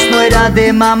fueras nuera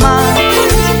de mamá.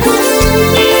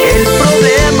 El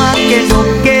problema que no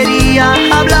quería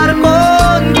hablar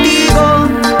contigo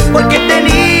porque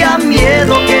tenía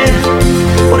miedo que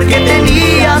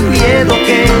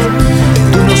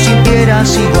tú no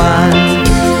sintieras igual.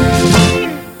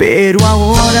 Pero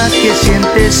ahora que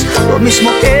sientes lo mismo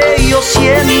que yo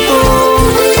siento,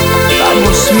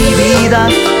 vamos mi vida,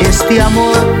 este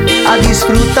amor a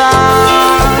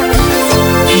disfrutar.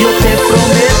 Yo te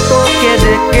prometo que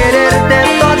de quererte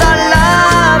toda la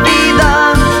vida.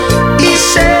 Y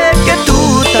sé que tú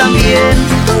también,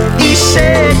 y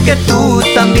sé que tú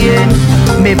también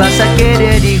me vas a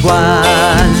querer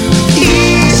igual.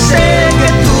 Y sé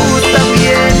que tú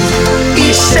también,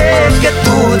 y sé que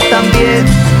tú también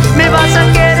me vas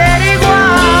a querer igual.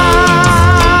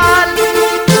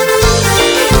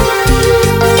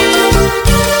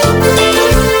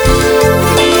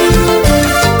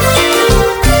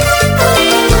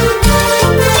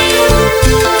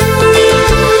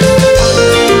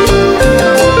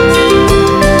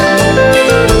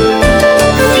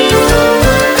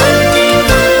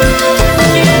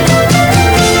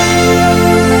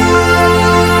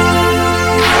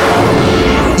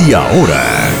 Y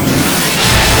ahora,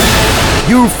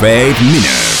 Your Faith Minute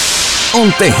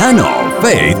on Tejano,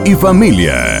 Faith y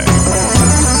Familia.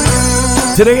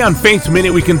 Today on Faith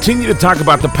Minute, we continue to talk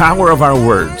about the power of our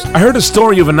words. I heard a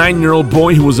story of a 9-year-old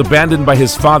boy who was abandoned by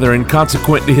his father, and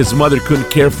consequently his mother couldn't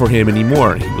care for him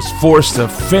anymore. He was forced to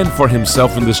fend for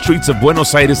himself in the streets of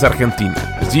Buenos Aires, Argentina.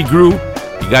 As he grew,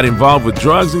 he got involved with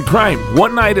drugs and crime.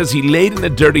 One night as he laid in a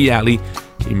dirty alley,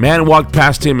 a man walked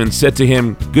past him and said to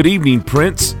him, "Good evening,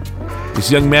 Prince." This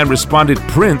young man responded,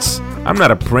 "Prince? I'm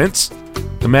not a prince."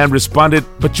 The man responded,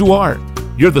 "But you are.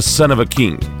 You're the son of a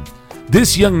king."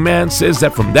 This young man says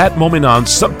that from that moment on,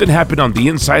 something happened on the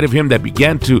inside of him that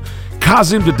began to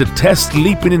cause him to detest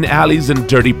sleeping in alleys and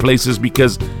dirty places,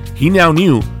 because he now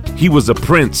knew he was a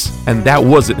prince and that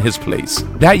wasn't his place.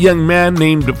 That young man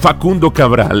named Facundo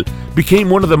Cabral became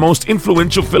one of the most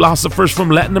influential philosophers from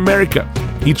Latin America.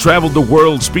 He traveled the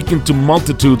world speaking to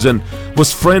multitudes and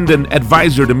was friend and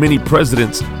advisor to many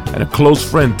presidents and a close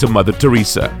friend to Mother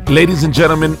Teresa. Ladies and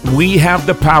gentlemen, we have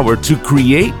the power to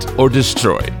create or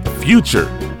destroy. The future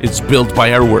is built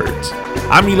by our words.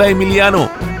 I'm Eli Emiliano.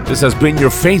 This has been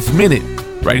your Faith Minute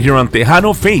right here on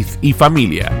Tejano, Faith y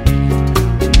Familia.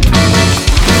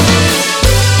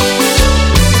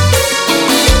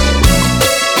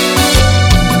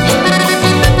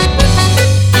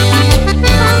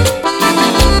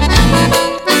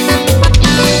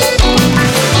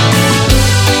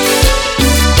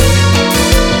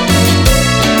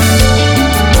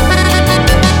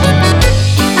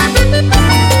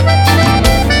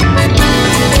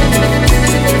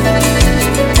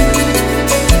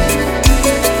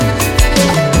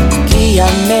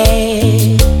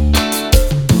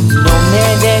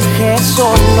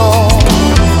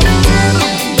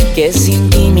 Que sin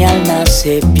ti mi alma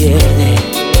se pierde.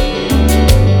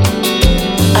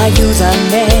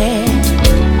 Ayúdame,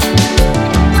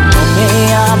 no me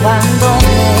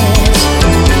abandones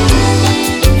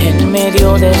en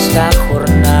medio de esta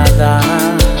jornada.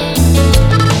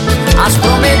 Has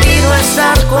prometido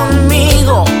estar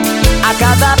conmigo a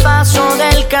cada paso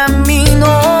del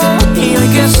camino, y hoy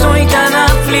que estoy tan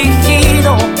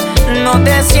afligido, no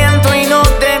te siento y no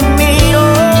te miro.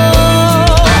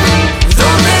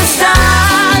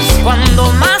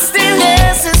 Cuando más te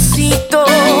necesito,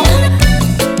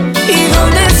 ¿y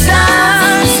dónde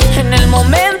estás en el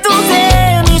momento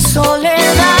de mi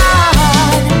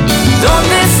soledad?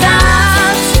 ¿Dónde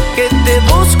estás? Que te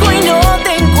busco y no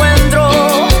te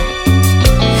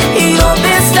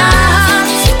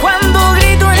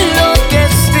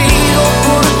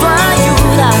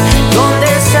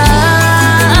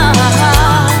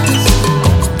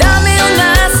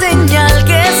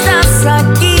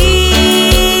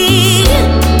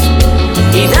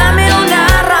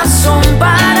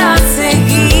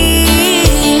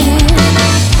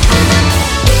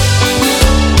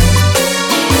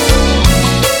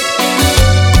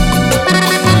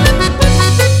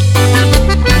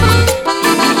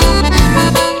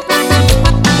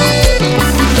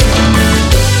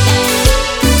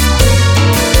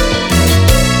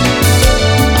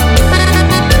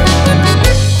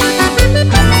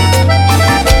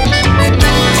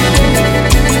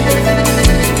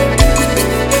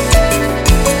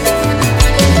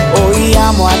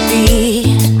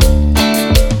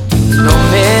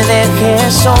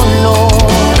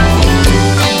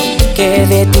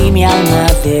mi alma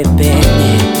depende.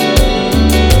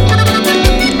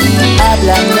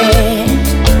 Háblame,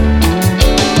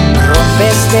 rompe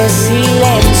este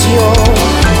silencio,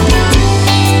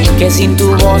 que sin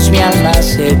tu voz mi alma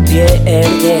se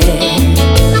pierde.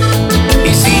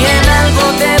 Y si en algo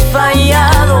te he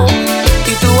fallado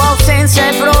y tu ausencia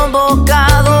he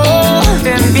provocado,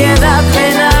 ten piedad,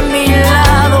 ven a mi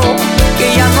lado,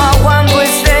 que ya no aguanto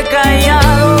este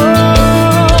callado.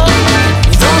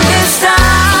 ¿Dónde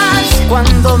estás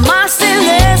cuando más te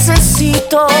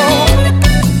necesito?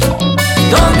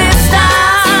 ¿Dónde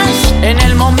estás en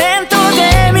el momento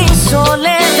de mi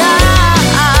soledad?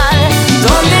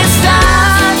 ¿Dónde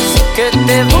estás? Que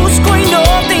te busco y no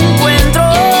te encuentro.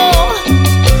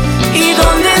 ¿Y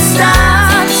dónde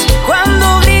estás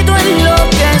cuando grito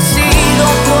enloquecido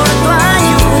por tu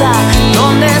ayuda?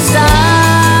 ¿Dónde estás?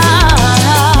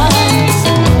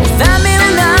 Dame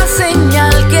una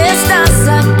señal que estás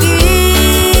aquí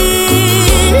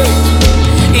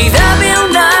y dame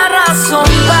una razón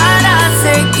para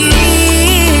seguir.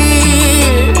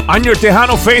 On your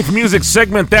Tejano Faith Music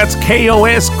segment, that's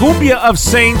KOS, Cumbia of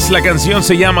Saints. La canción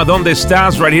se llama ¿Dónde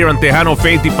estás? Right here on Tejano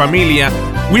Faith y Familia.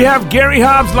 We have Gary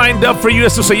Hobbs lined up for you.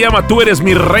 Esto se llama Tú eres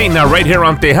mi reina, right here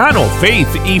on Tejano Faith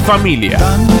y Familia.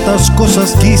 Tantas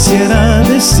cosas quisiera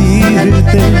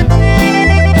decirte,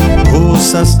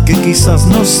 cosas que quizás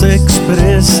no sé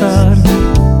expresar,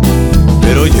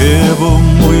 pero llevo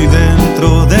muy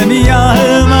dentro de mi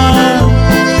alma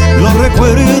los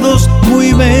recuerdos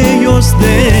muy bellos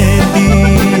de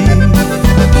ti.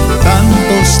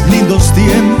 Tantos lindos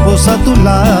tiempos a tu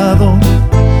lado,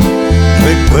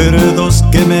 recuerdos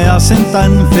que me hacen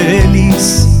tan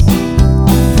feliz.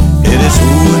 Eres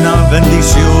una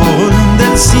bendición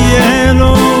del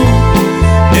cielo,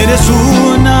 eres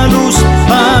una luz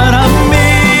para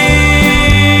mí.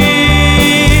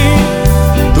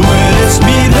 Tú eres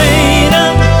mi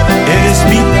reina, eres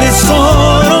mi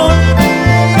tesoro,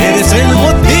 eres el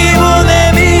motivo de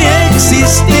mi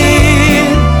existir.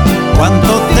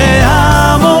 Cuánto te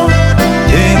amo,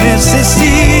 te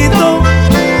necesito,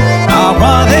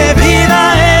 agua de vida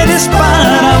eres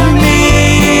para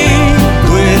mí.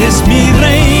 Tú eres mi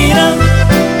reina,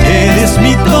 eres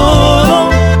mi todo,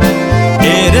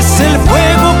 eres el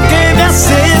fuego que me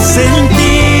hace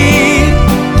sentir.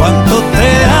 Cuánto te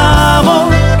amo,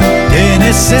 te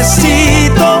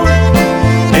necesito,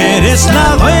 eres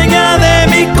la dueña de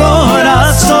mi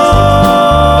corazón.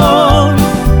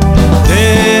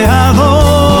 Te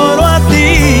adoro a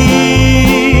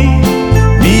ti,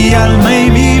 mi alma y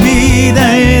mi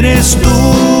vida eres tú.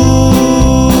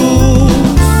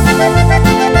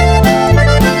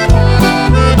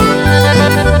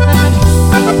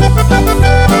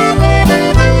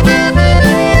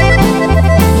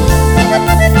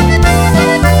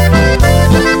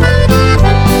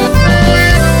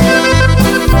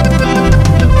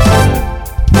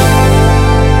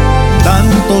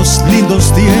 Tantos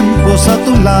lindos tiempos a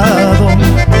tu lado,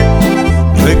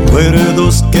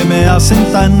 recuerdos que me hacen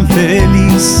tan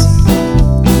feliz.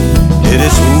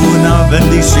 Eres una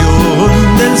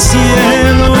bendición del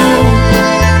cielo,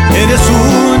 eres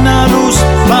una luz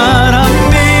para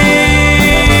mí.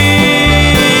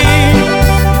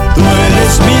 Tú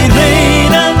eres mi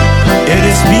reina,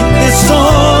 eres mi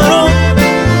tesoro,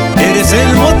 eres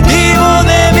el motivo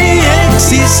de mi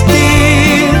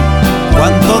existir.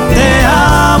 Cuánto te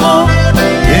amo,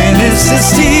 te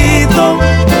necesito,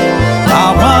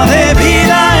 agua de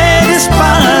vida eres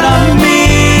para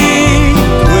mí.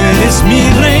 Tú eres mi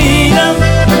reina,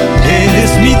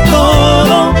 eres mi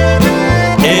todo,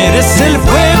 eres el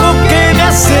fuego que me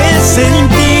hace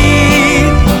sentir.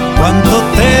 Cuánto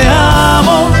te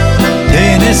amo,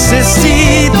 te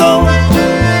necesito,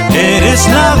 eres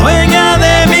la dueña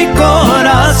de mi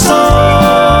corazón.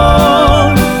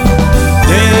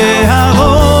 Te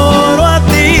adoro a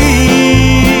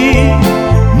ti,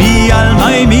 mi alma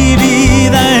y mi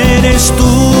vida eres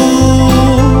tú.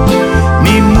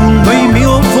 Mi mundo y mi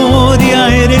euforia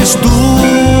eres tú.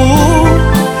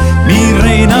 Mi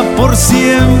reina por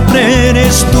siempre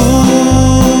eres tú.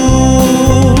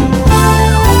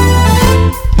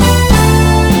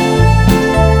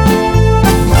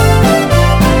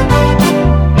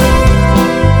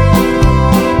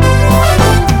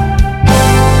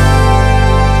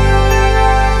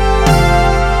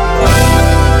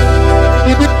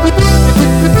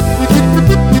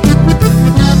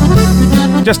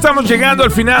 Ya estamos llegando al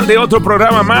final de otro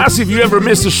programa más. If you ever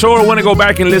missed a show or want to go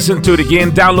back and listen to it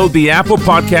again, download the Apple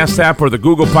Podcast app or the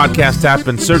Google Podcast app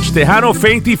and search Tejano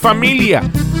Faith y Familia.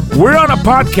 We're on a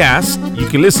podcast. You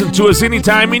can listen to us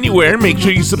anytime, anywhere. Make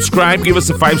sure you subscribe, give us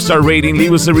a 5-star rating,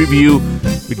 leave us a review.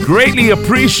 We'd greatly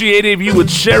appreciate it if you would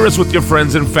share us with your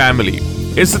friends and family.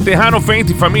 It's the Tejano Faith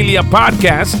y Familia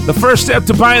podcast. The first step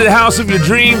to buying the house of your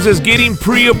dreams is getting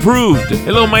pre-approved.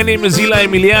 Hello, my name is Eli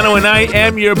Emiliano, and I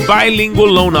am your bilingual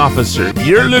loan officer. If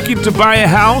you're looking to buy a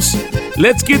house,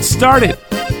 let's get started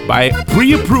by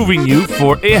pre-approving you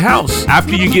for a house.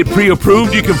 After you get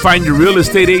pre-approved, you can find your real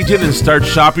estate agent and start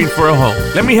shopping for a home.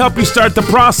 Let me help you start the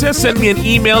process. Send me an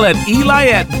email at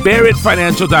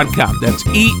eli@barrettfinancial.com. That's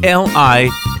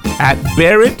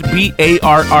eli@barrett,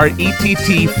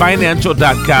 B-A-R-R-E-T-T,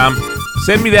 financial.com.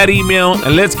 Send me that email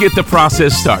and let's get the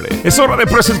process started. Es hora de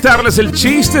presentarles el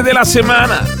chiste de la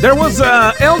semana. There was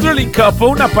an elderly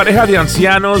couple, una pareja de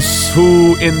ancianos,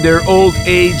 who in their old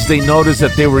age, they noticed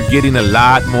that they were getting a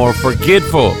lot more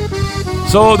forgetful.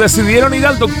 So decidieron ir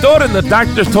al doctor, and the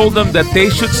doctors told them that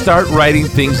they should start writing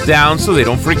things down so they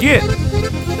don't forget.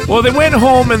 Well, they went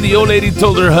home and the old lady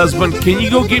told her husband, "Can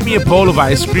you go get me a bowl of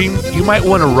ice cream? You might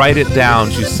want to write it down,"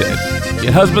 she said.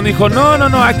 Your husband dijo, no,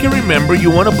 I can remember. You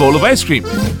want a bowl of ice cream.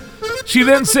 She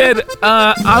then said,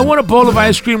 I want a bowl of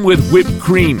ice cream with whipped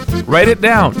cream. Write it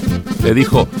down. Le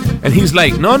dijo. And he's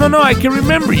like, no, I can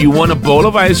remember. You want a bowl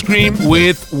of ice cream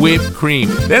with whipped cream.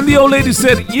 Then the old lady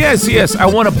said, yes, I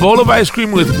want a bowl of ice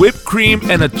cream with whipped cream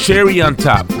and a cherry on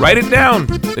top. Write it down.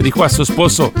 Le dijo a su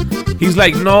esposo. He's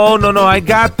like, no, I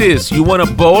got this. You want a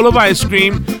bowl of ice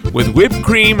cream with whipped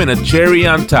cream and a cherry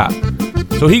on top.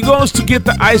 So he goes to get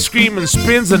the ice cream and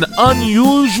spends an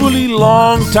unusually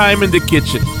long time in the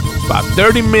kitchen. About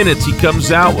 30 minutes, he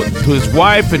comes out to his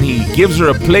wife and he gives her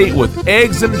a plate with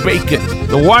eggs and bacon.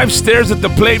 The wife stares at the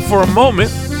plate for a moment.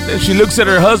 Then she looks at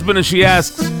her husband and she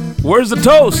asks, "Where's the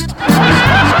toast?"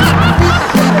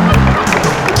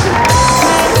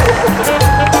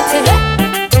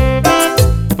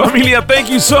 Familia, thank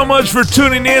you so much for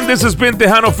tuning in. This has been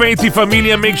Tejano Faith y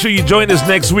Familia. Make sure you join us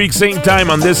next week, same time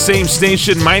on this same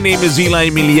station. My name is Eli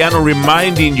Emiliano,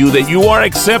 reminding you that you are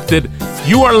accepted,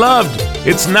 you are loved,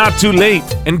 it's not too late,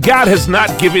 and God has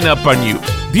not given up on you.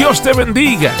 Dios te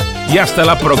bendiga y hasta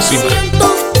la próxima.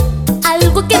 Siento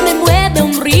algo que me mueve,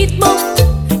 un ritmo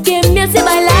que me hace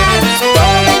bailar.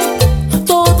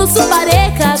 Todos su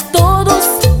pareja, todos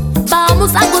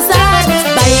vamos a gozar.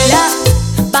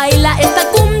 Baila esta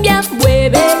cumbia,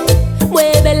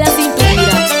 mueve la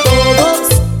cintura. Todos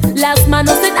las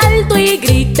manos en alto y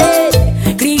griten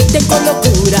con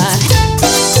locura.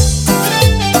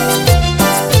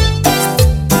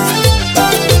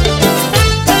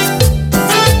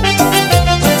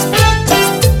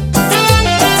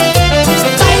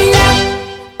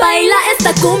 Baila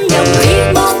esta cumbia, un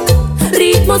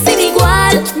ritmo sin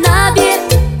igual. Nadie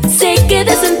se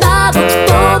quede sentado,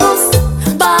 todos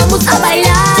vamos a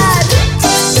bailar.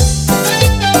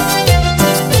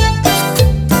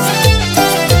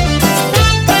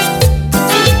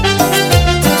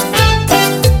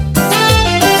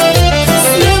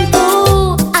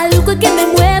 Siento algo que me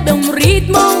mueve, un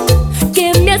ritmo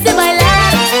que me hace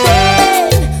bailar.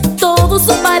 Todos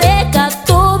su pareja,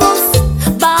 todos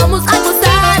vamos a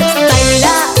gozar.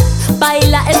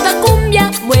 Baila esta cumbia,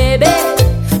 mueve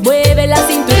la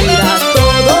cintura.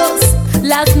 Todos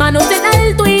las manos en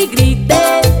alto y griten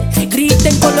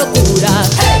con locura.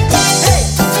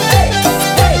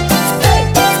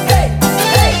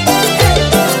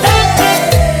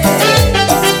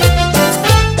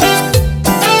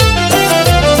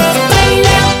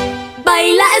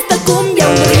 Baila esta cumbia,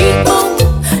 un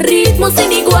ritmo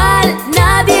sin igual.